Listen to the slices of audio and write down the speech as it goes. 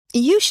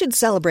You should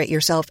celebrate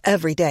yourself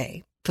every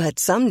day, but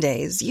some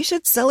days you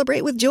should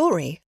celebrate with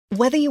jewelry.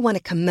 Whether you want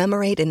to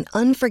commemorate an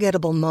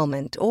unforgettable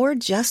moment or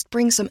just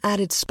bring some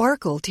added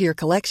sparkle to your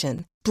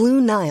collection,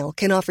 Blue Nile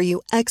can offer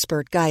you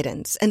expert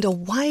guidance and a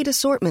wide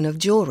assortment of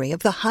jewelry of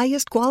the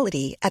highest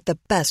quality at the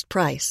best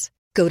price.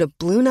 Go to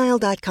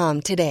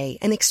BlueNile.com today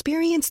and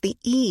experience the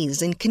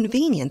ease and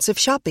convenience of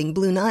shopping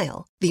Blue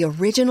Nile, the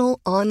original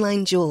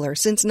online jeweler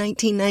since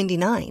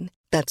 1999.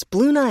 That's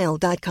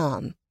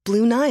BlueNile.com.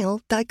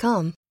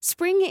 BlueNile.com.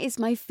 Spring is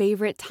my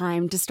favorite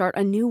time to start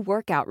a new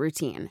workout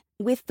routine.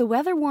 With the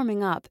weather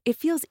warming up, it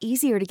feels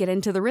easier to get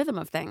into the rhythm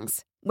of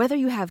things. Whether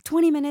you have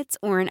 20 minutes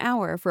or an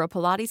hour for a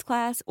Pilates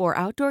class or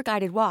outdoor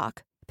guided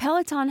walk,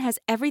 Peloton has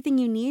everything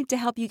you need to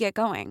help you get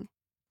going.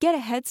 Get a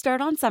head start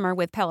on summer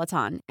with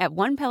Peloton at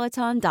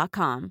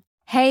onepeloton.com.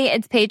 Hey,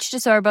 it's Paige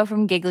DeSorbo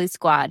from Giggly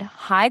Squad.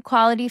 High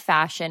quality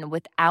fashion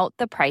without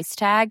the price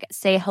tag.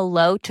 Say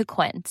hello to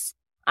Quince.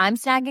 I'm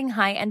snagging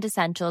high-end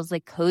essentials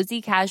like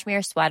cozy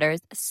cashmere sweaters,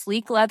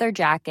 sleek leather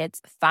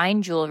jackets,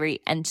 fine jewelry,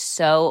 and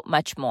so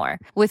much more.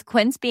 With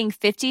Quince being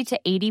 50 to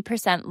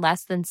 80%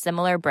 less than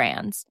similar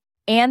brands.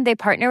 And they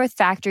partner with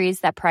factories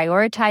that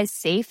prioritize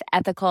safe,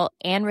 ethical,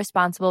 and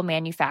responsible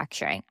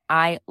manufacturing.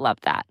 I love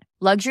that.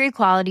 Luxury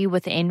quality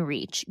within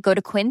reach. Go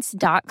to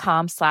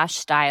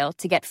quince.com/style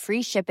to get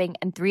free shipping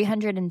and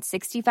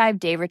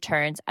 365-day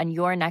returns on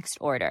your next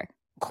order.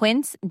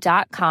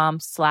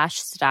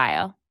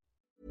 Quince.com/style.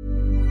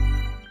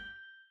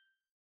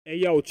 Hey,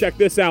 yo, check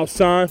this out,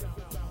 son.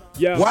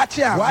 Yo. Watch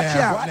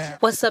out.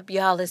 What's up,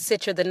 y'all? It's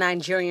Citra, the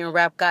Nigerian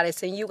rap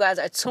goddess, and you guys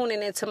are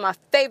tuning into my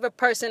favorite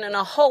person in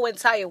the whole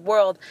entire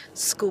world,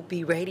 Scoop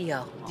B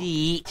Radio.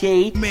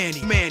 DJ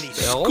Manny.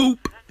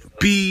 Scoop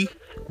B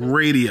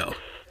Radio.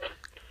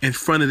 In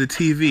front of the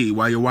TV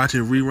while you're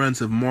watching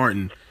reruns of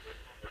Martin.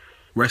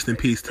 Rest in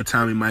peace to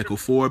Tommy Michael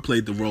Ford,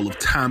 played the role of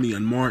Tommy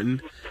on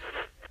Martin.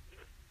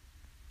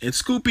 And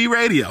Scoop B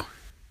Radio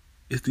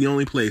is the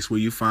only place where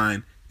you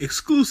find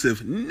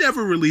exclusive,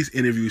 never released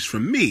interviews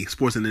from me,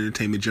 sports and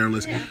entertainment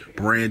journalist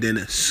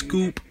Brandon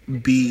Scoop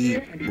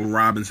B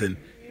Robinson.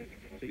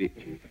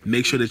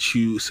 Make sure that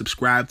you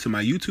subscribe to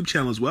my YouTube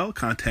channel as well.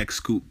 Contact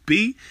Scoop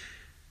B.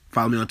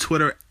 Follow me on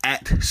Twitter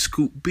at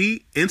Scoop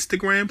B,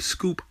 Instagram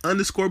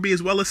Scoop_B,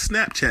 as well as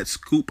Snapchat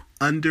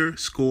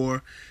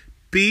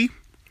Scoop_B.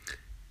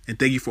 And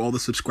thank you for all the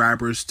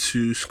subscribers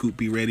to Scoop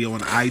B Radio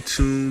on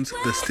iTunes,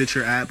 the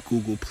Stitcher app,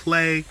 Google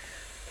Play,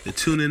 the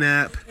TuneIn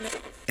app,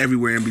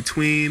 everywhere in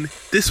between.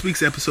 This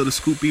week's episode of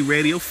Scoop B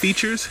Radio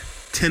features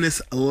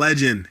tennis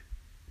legend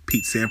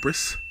Pete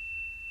Sampras.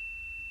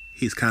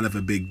 He's kind of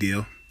a big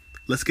deal.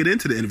 Let's get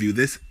into the interview.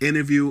 This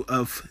interview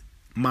of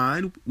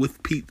mine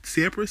with Pete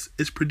Sampras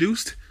is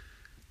produced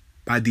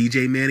by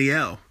DJ Manny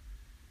L.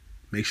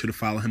 Make sure to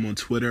follow him on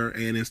Twitter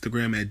and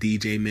Instagram at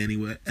DJ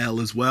Manny L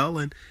as well.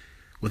 And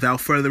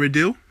without further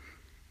ado,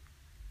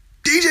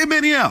 DJ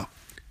Manny L.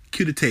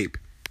 Cue the tape.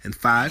 And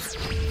 5,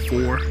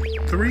 4,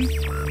 3,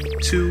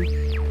 2,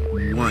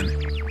 1.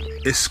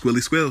 It's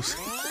Squilly Squills.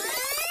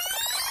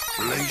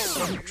 Lay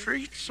some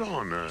treats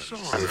on us.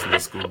 Listen to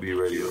Scoop B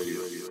Radio.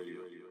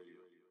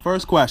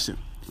 First question.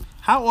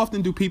 How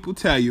often do people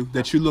tell you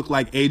that you look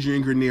like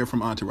Adrian Grenier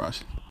from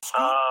Entourage?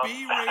 Scoop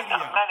B Radio. Many.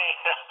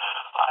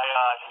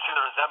 I can see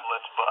the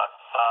resemblance, but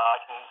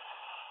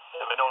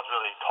no one's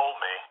really told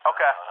me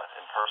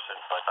in person.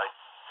 But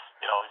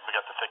we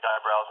got the thick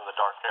eyebrows and the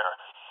dark hair.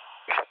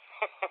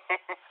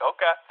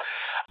 Okay.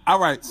 All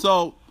right,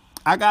 so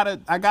I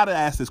gotta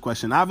ask this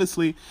question.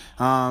 Obviously,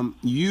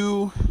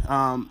 you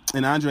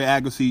and Andre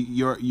Agassi,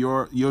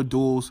 your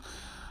duels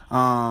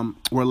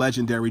were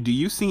legendary. Do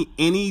you see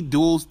any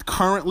duels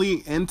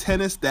currently in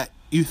tennis that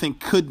you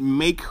think could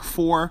make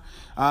for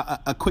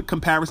a quick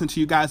comparison to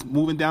you guys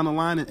moving down the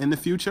line in the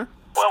future?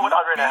 Well, what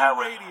Andre and I had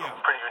was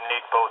pretty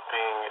unique, both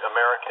being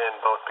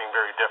American, both being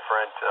very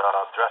different,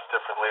 dressed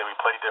differently, we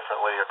played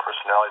differently, our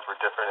personalities were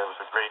different. It was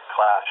a great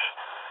clash.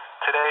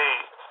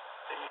 Today,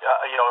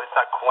 it's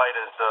not quite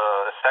as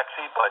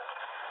sexy, but,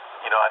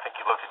 I think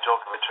you look at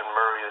Djokovic and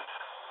Murray as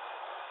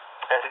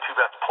the two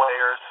best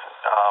players,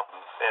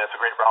 and it's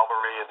a great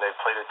rivalry, and they've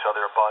played each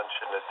other a bunch,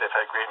 and they've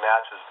had great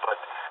matches, but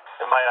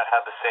it might not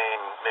have the same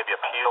maybe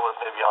appeal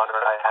as maybe Andre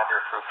and I had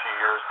here for a few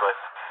years, but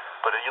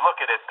you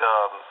look at it,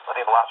 I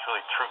think the last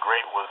really true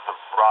great was the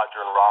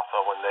Roger and Rafa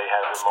when they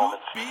had their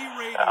moments.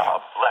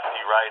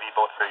 Lefty, righty,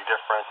 both very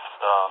different.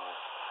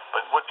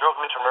 But what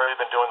Djokovic and Murray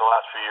have been doing the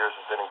last few years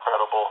has been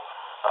incredible.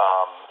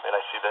 And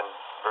I see them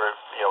very,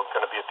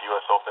 going to be at the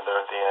U.S. Open there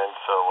at the end.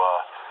 So,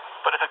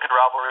 but it's a good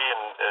rivalry,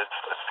 and it's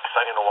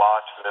exciting to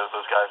watch.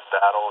 Those guys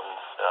battle,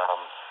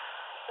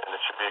 and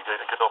it should be a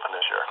good Open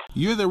this year.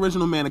 You're the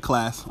original man of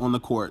class on the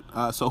court.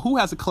 So who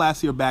has a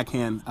classier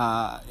backhand,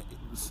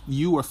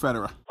 you or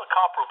Federer?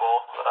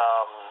 Comparable.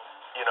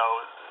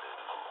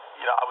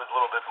 I was a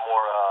little bit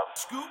more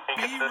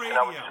inconsistent,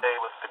 I would say,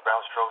 with the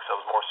ground strokes. I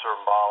was more serve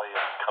and volley and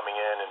coming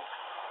in and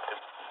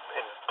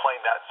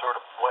playing that sort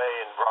of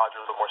way, and Roger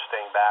a little more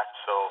staying back.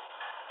 So,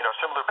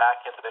 similar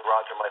backhands. I think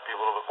Roger might be a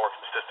little bit more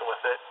consistent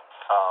with it.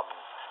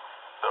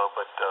 so,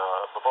 but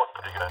both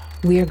pretty good.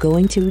 We're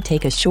going to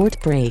take a short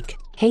break.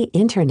 Hey,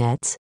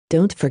 internets,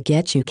 don't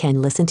forget you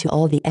can listen to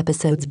all the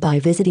episodes by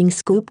visiting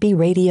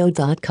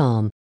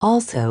scoopbradio.com.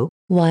 Also,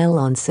 while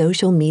on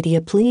social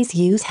media, please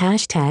use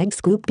hashtag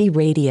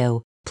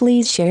ScoopBRadio.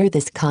 Please share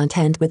this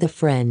content with a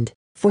friend.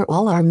 For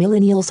all our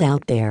millennials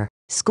out there,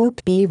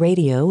 Scoop B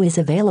Radio is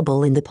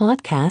available in the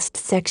podcast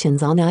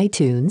sections on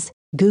iTunes,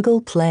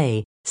 Google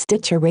Play,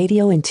 Stitcher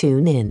Radio, and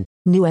TuneIn.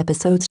 New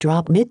episodes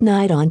drop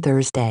midnight on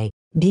Thursday.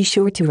 Be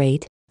sure to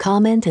rate,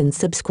 comment, and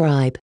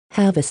subscribe.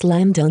 Have a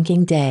slam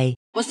dunking day.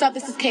 What's up?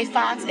 This is Kay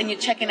Fox, and you're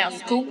checking out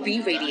Scoop B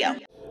Radio.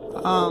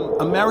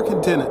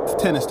 American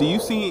tennis. Do you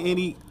see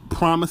any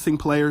promising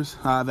players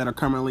that are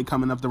currently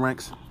coming up the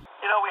ranks?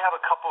 You know, we have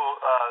a couple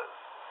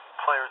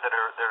players that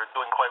are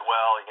doing quite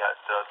well. You got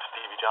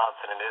Stevie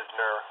Johnson and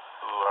Isner,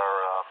 who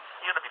are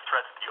going to be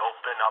threats at the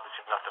Open.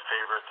 Obviously, not the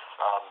favorites.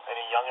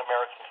 Any young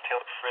Americans?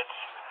 Taylor Fritz,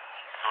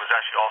 who is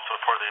actually also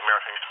part of the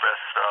American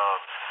Express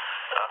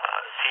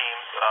team.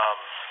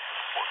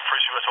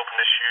 First U.S. Open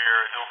this year.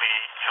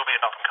 He'll be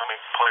an up-and-coming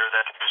player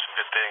that can do some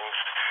good things.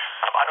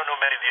 I don't know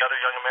many of the other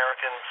young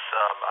Americans,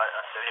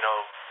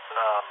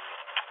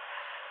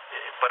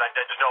 but I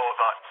just know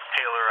about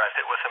Taylor. I've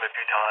hit with him a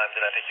few times,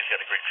 and I think he's got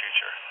a great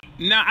future.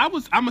 Now,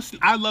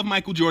 I love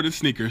Michael Jordan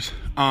sneakers,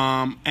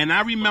 and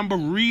I remember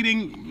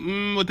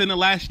reading within the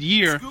last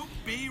year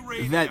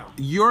that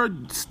your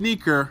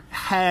sneaker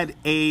had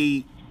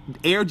a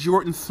Air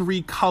Jordan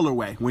 3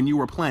 colorway when you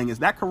were playing. Is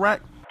that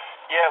correct?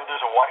 Yeah,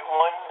 there's a white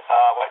one,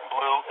 white and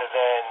blue, and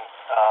then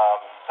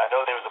I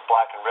know there was a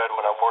black and red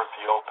when I wore at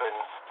the Open,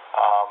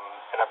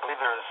 and I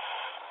believe there's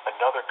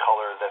another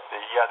color that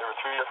there were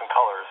 3 different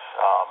colors.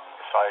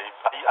 So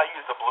I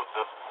used the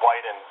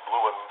white and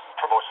blue one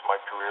for most of my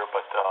career,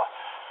 but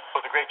it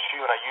was a great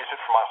shoe, and I used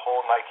it for my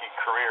whole Nike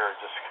career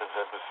just because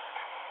it was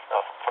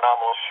a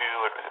phenomenal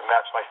shoe. It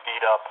matched my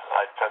feet up.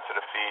 I had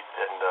sensitive feet,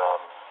 and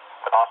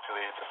but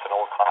obviously it's just an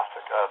old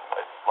classic.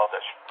 I love that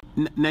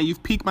shoe. Now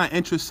you've piqued my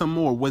interest some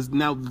more.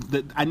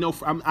 I know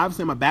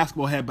I'm a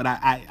basketball head, but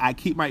I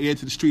keep my ear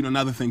to the street on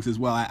other things as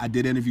well. I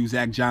did interview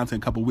Zach Johnson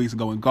a couple of weeks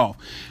ago in golf,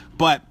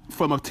 but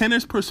from a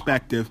tennis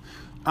perspective,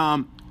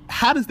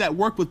 how does that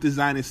work with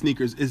designing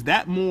sneakers? Is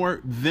that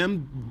more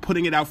them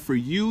putting it out for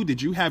you?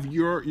 Did you have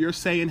your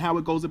say in how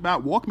it goes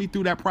about? Walk me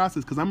through that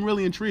process because I'm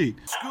really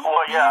intrigued. Well,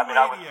 yeah, I mean,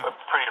 I was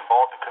pretty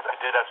involved because I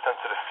did have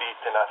sensitive feet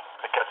and I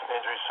got some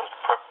injuries from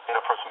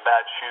some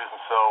bad shoes, and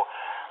so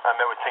I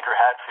met with Tinker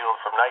Hatfield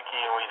from Nike,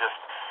 and we just,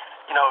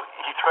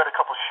 he tried a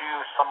couple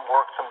shoes. Some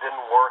worked, some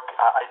didn't work.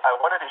 I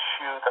wanted a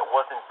shoe that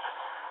wasn't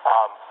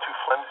too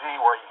flimsy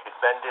where you could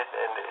bend it,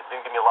 and it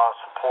didn't give me a lot of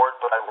support,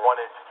 but I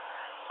wanted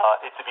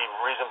it to be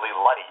reasonably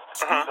light.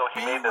 So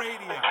he made this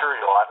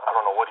material, I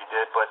don't know what he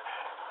did, but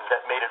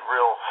that made it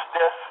real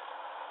stiff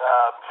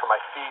for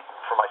my feet,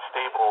 for my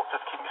stable,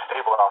 just keep me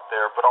stable out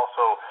there, but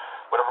also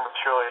whatever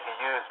material he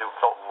used, it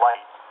felt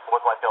light. It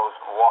wasn't like I was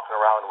walking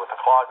around with a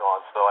clog on,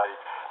 so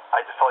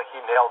I just felt like he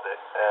nailed it.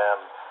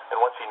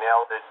 And once he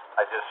nailed it,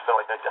 I just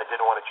felt like I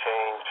didn't want to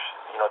change.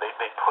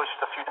 They pushed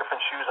a few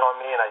different shoes on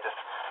me, and I just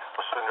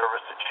was so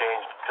nervous to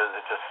change because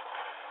it just,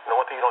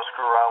 one thing you don't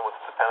screw around with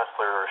the tennis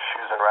player are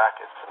shoes and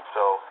rackets. And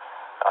so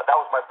that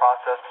was my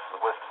process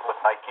with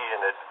Nike,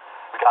 and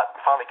we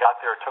finally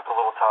got there. It took a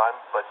little time,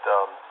 but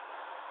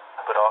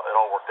it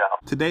all worked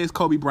out. Today is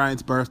Kobe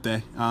Bryant's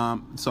birthday,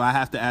 so I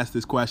have to ask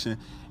this question.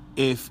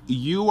 If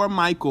you are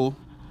Michael,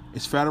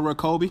 is Federer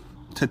Kobe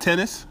to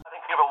tennis? I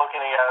think people are looking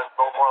at it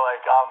more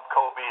like I'm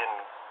Kobe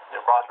and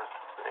Roger's,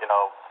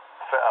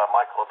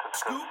 Michael.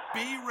 Just because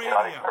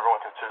I think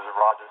everyone considers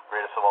Roger the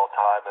greatest of all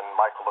time, and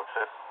Michael looks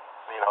at,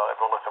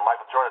 everyone looks at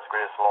Michael Jordan as the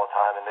greatest of all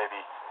time, and maybe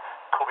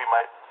Kobe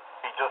might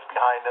be just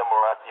behind him, or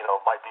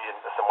might be in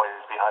some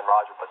ways behind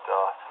Roger, but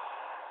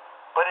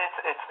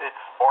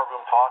it's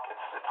barroom talk.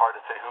 It's hard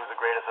to say who's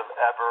the greatest of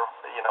ever,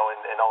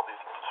 in all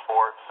these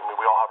sports. I mean,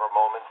 we all have our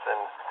moments,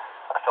 and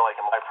I feel like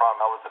in my prime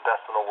I was the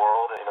best in the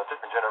world. And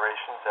different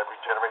generations, every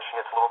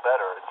generation gets a little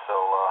better, and so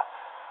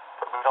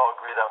but we all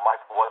agree that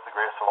Michael was the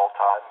greatest of all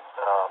time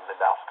in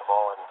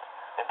basketball and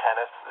in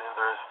tennis.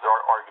 There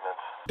are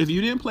arguments. If you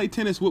didn't play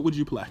tennis, what would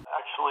you play?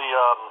 Actually,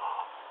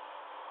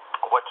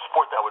 what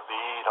sport that would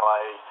be?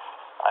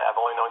 I've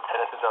only known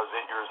tennis since I was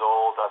 8 years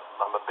old.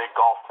 I'm a big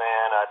golf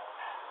fan. I'd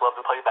love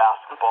to play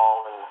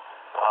basketball, and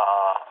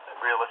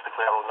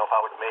realistically, I don't know if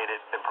I would have made it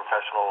in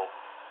professional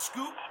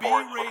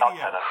sports without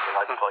tennis.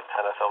 I just like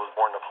tennis. I was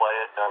born to play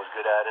it, and I was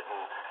good at it,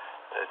 and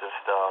I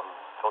just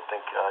don't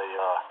think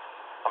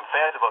I'm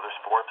fans of other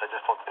sports. I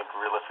just don't think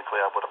realistically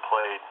I would have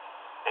played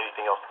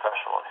anything else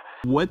professionally.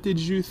 What did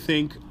you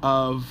think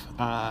of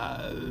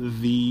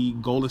the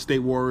Golden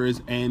State Warriors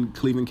and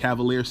Cleveland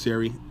Cavaliers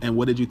series, and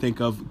what did you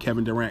think of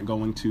Kevin Durant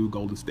going to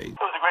Golden State?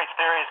 It was a great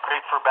series,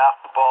 great for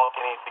basketball,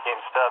 getting to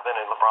Game 7,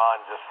 and LeBron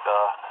just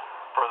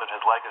furthered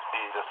his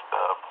legacy, just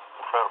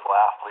incredible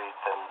athlete,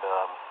 and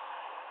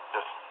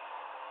just,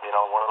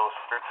 one of those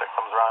fruits that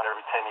comes around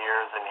every 10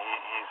 years, and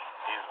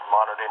he's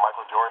modern-day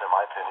Michael Jordan, in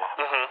my opinion.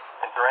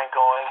 And Durant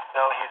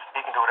he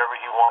can do whatever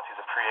he wants.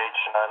 He's a free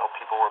agent. I know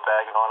people were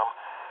bagging on him.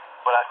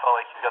 but I felt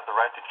like he's got the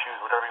right to choose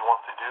whatever he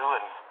wants to do,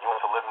 and he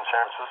wants to live in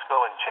San Francisco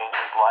and change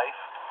his life.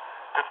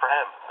 Good for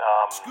him.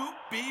 Scoop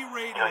B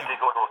Radio. He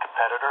did go to a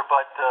competitor,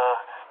 but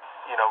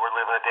we're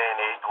living a day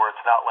and age where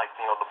it's not like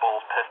the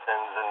Bulls,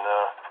 Pistons, and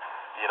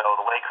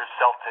the Lakers,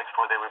 Celtics,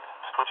 where they would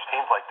switch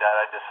teams like that.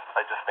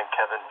 I just think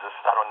Kevin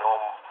I don't know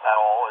him at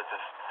all. It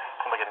just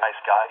seemed like a nice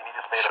guy, and he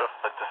just made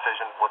a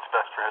decision what's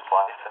best for his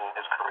life and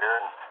his career,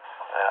 and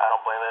I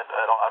don't blame it.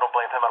 I don't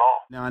blame him at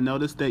all. Now, I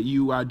noticed that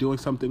you are doing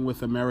something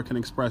with American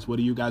Express. What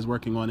are you guys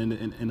working on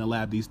in the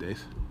lab these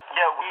days?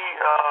 Yeah, we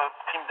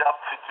teamed up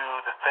to do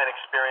the fan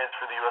experience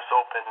for the U.S.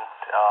 Open.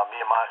 Me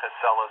and Monica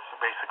Seles,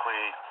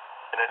 basically,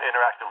 in an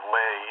interactive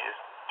way, is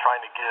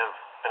trying to give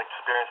an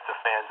experience to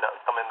fans that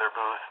come in their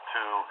booth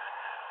to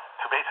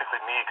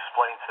basically me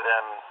explain to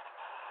them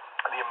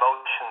the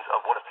emotions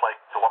of what it's like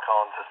to walk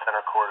on to center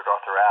court at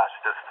Arthur Ashe,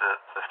 just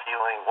the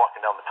feeling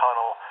walking down the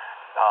tunnel,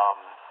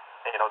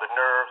 the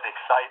nerves, the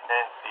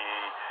excitement,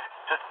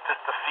 just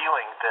the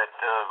feeling that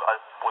I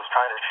was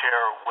trying to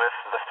share with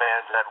the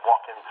fans that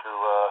walk into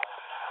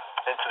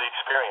the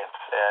experience.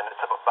 And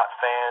it's about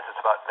fans.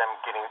 It's about them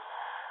getting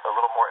a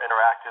little more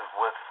interactive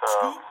with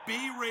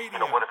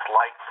what it's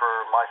like for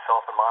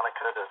myself and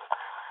Monica to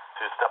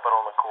step out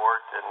on the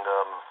court and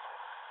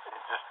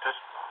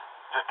just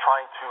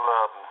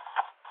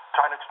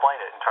trying to explain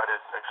it and try to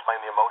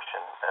explain the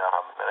emotion.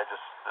 And I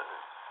just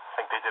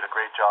think they did a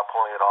great job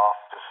pulling it off,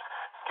 just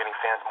getting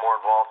fans more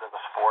involved in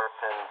the sport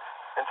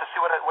and to see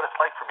what it's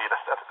like for me to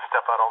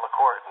step out on the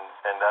court,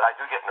 and that I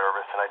do get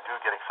nervous and I do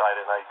get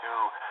excited and I do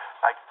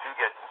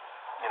get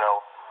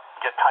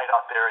get tight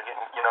out there and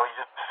you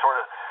just sort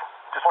of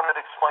just wanted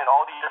to explain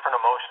all the different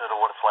emotions of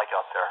what it's like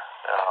out there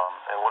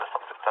and what it's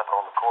like to step out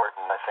on the court,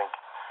 and I think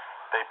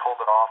they pulled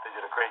it off. They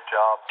did a great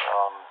job.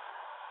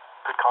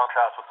 Good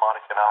contrast with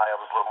Monica and I. I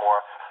was a little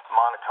more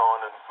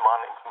monotone and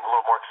a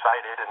little more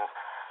excited, and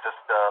just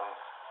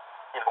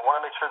want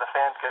to make sure the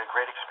fans get a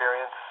great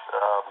experience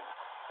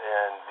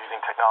and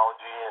using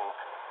technology, and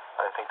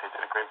I think they did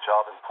a great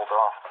job and pulled it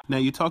off.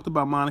 Now, you talked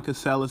about Monica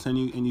Seles and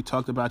you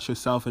talked about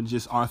yourself and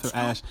just Arthur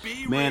Ashe.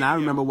 Man, I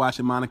remember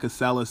watching Monica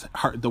Seles,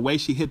 the way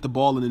she hit the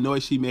ball and the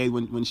noise she made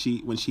when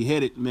she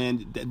hit it.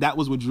 Man, that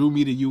was what drew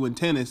me to you in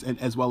tennis, and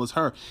as well as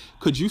her.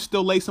 Could you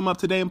still lace them up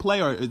today and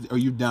play, or are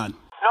you done?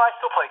 No, I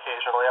still play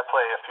occasionally. I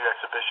play a few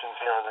exhibitions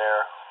here and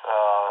there.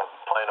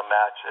 Playing a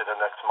match in the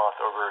next month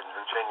over in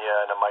Virginia,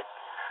 and I might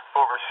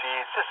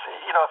overseas. Just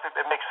if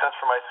it makes sense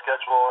for my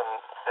schedule,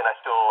 and I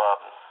still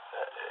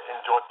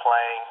enjoyed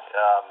playing.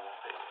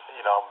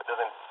 It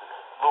doesn't.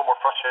 A little more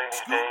frustrating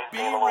these days,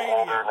 being a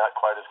little older, not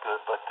quite as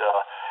good. But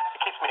it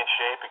keeps me in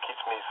shape. It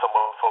keeps me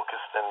somewhat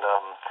focused, and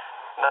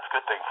that's a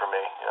good thing for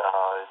me.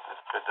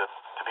 It's good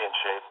to be in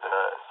shape.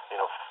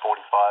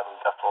 45, and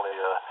definitely.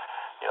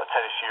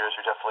 Tennis years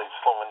are definitely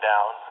slowing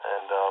down,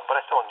 but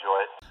I still enjoy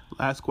it.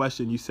 Last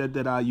question. You said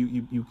that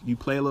you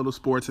play a little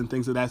sports and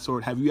things of that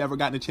sort. Have you ever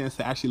gotten a chance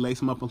to actually lace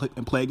them up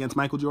and play against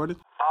Michael Jordan?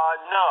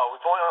 No.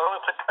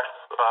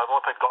 I've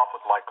only played golf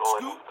with Michael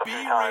a few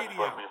times,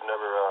 but we've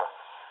never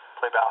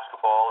played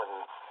basketball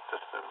and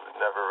just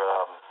never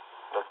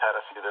no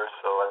tennis either.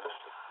 So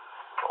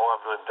all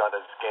I've really done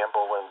is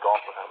gamble and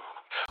golf with him.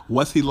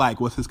 What's he like?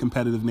 What's his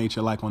competitive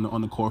nature like on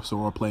the course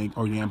or playing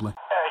or gambling?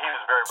 Yeah, he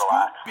was very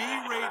relaxed.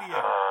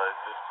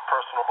 Just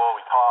personable.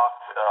 We talked.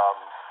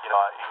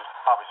 He was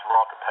obviously we're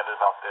all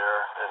competitive out there,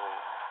 and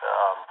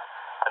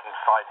I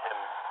didn't find him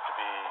to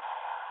be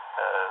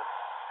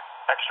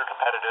extra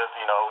competitive.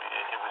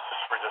 It was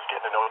we're just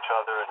getting to know each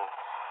other, and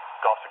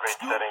golf's a great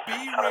setting.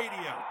 Just kind of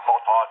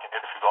small talk and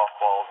hit a few golf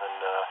balls, and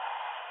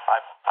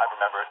I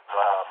remember it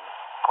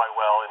quite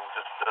well, and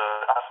just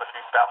asked a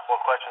few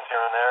basketball questions here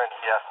and there, and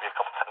he asked me a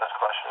couple tennis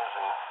questions,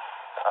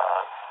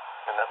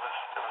 and that was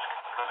it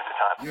was a good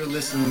time. You're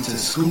listening to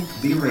Scoop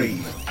B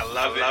Radio. I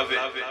love it.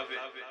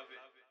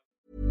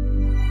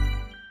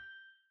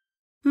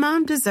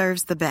 Mom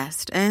deserves the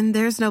best, and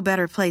there's no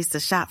better place to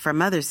shop for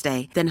Mother's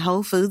Day than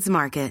Whole Foods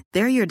Market.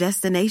 They're your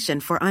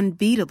destination for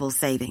unbeatable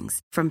savings,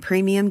 from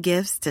premium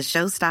gifts to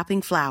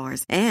show-stopping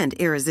flowers and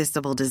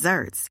irresistible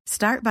desserts.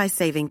 Start by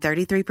saving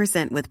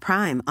 33% with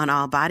Prime on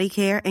all body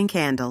care and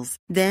candles.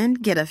 Then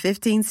get a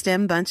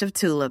 15-stem bunch of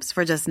tulips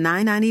for just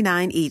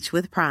 $9.99 each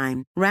with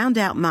Prime. Round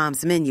out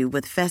Mom's menu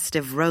with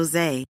festive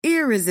rosé,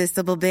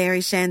 irresistible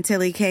berry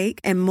chantilly cake,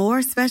 and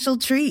more special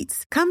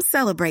treats. Come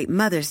celebrate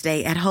Mother's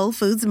Day at Whole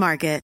Foods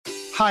Market.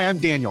 Hi, I'm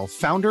Daniel,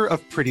 founder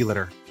of Pretty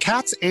Litter.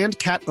 Cats and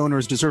cat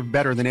owners deserve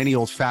better than any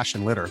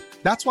old-fashioned litter.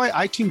 That's why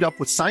I teamed up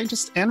with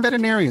scientists and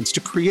veterinarians to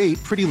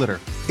create Pretty Litter.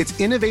 Its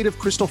innovative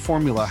crystal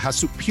formula has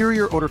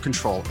superior odor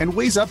control and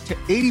weighs up to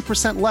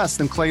 80% less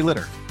than clay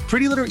litter.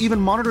 Pretty Litter even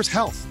monitors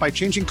health by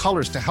changing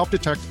colors to help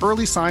detect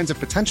early signs of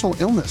potential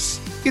illness.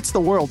 It's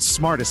the world's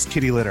smartest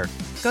kitty litter.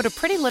 Go to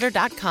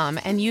prettylitter.com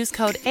and use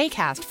code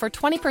ACAST for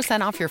 20%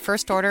 off your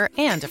first order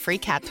and a free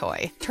cat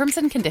toy. Terms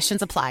and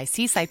conditions apply.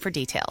 See site for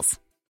details.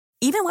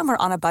 Even when we're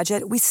on a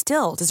budget, we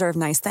still deserve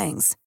nice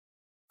things.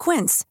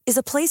 Quince is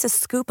a place to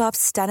scoop up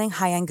stunning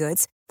high-end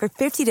goods for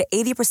 50 to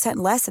 80%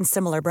 less than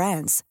similar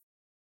brands.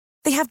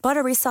 They have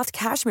buttery soft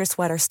cashmere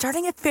sweaters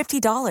starting at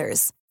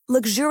 $50,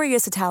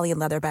 luxurious Italian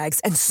leather bags,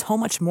 and so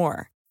much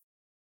more.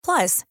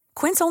 Plus,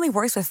 Quince only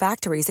works with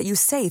factories that use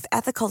safe,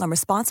 ethical, and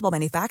responsible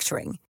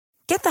manufacturing.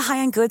 Get the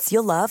high-end goods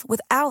you'll love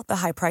without the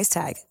high price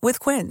tag with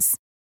Quince.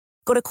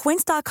 Go to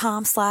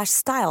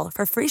quince.com/style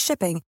for free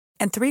shipping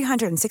and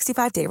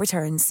 365-day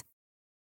returns.